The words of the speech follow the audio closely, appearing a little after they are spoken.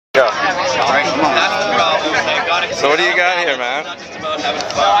man.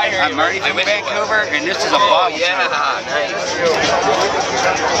 I'm Marty from Vancouver, and this is a bottle. Yeah, nice.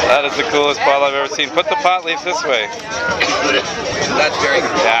 That is the coolest bottle I've ever seen. Put the pot leaf this way. That's very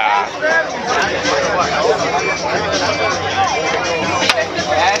cool. Yeah.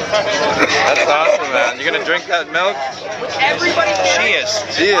 That's awesome, man. You gonna drink that milk? She is.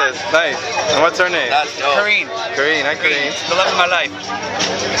 She is. Nice. And what's her name? That's dope. Kareen. Kareen. Hi, Kareen. The love of my life.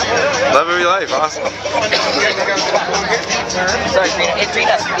 Love of your life. Awesome. Sorry, Kareen.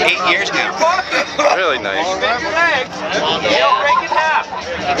 8 years now. Really nice.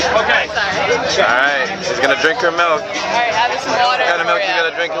 Okay. Alright. She's gonna drink her milk. Alright, have some water. What kind of milk you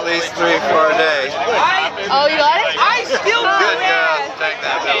gotta drink at least 3 or 4 a day? Oh, you got it? I still do. Good girl. Drink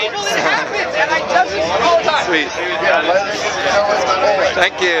that milk. Sweet.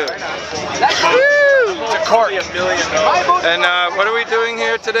 Thank you. It's a cork. And what are we doing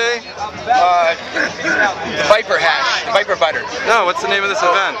here today? Viper hash. Viper butter. No, what's the name of this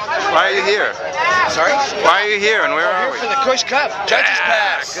event? Why are you here? Sorry? Why are you here and where are we? For the Kush Cup. Judges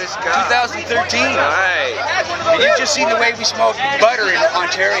Pass. Kush Cup. 2013. Alright. And you've just seen the way we smoke butter in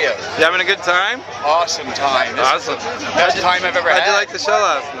Ontario. You having a good time? Awesome time. Awesome. Best time I've ever had. How'd you like the show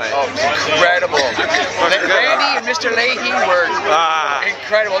last night? Oh, incredible. Randy and Mr. Leahy were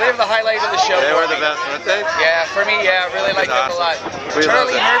incredible. They were the highlight of the show. They were the best, weren't they? Yeah, for me, yeah, I really liked them a lot. We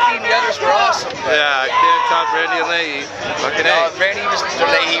Charlie Murphy and the others were awesome. Yeah, I can't top Randy and Leahy. Fucking A. Randy and Mr.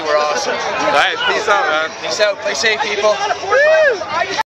 Leahy were awesome. Alright, peace out, man. Peace out. Play safe, people.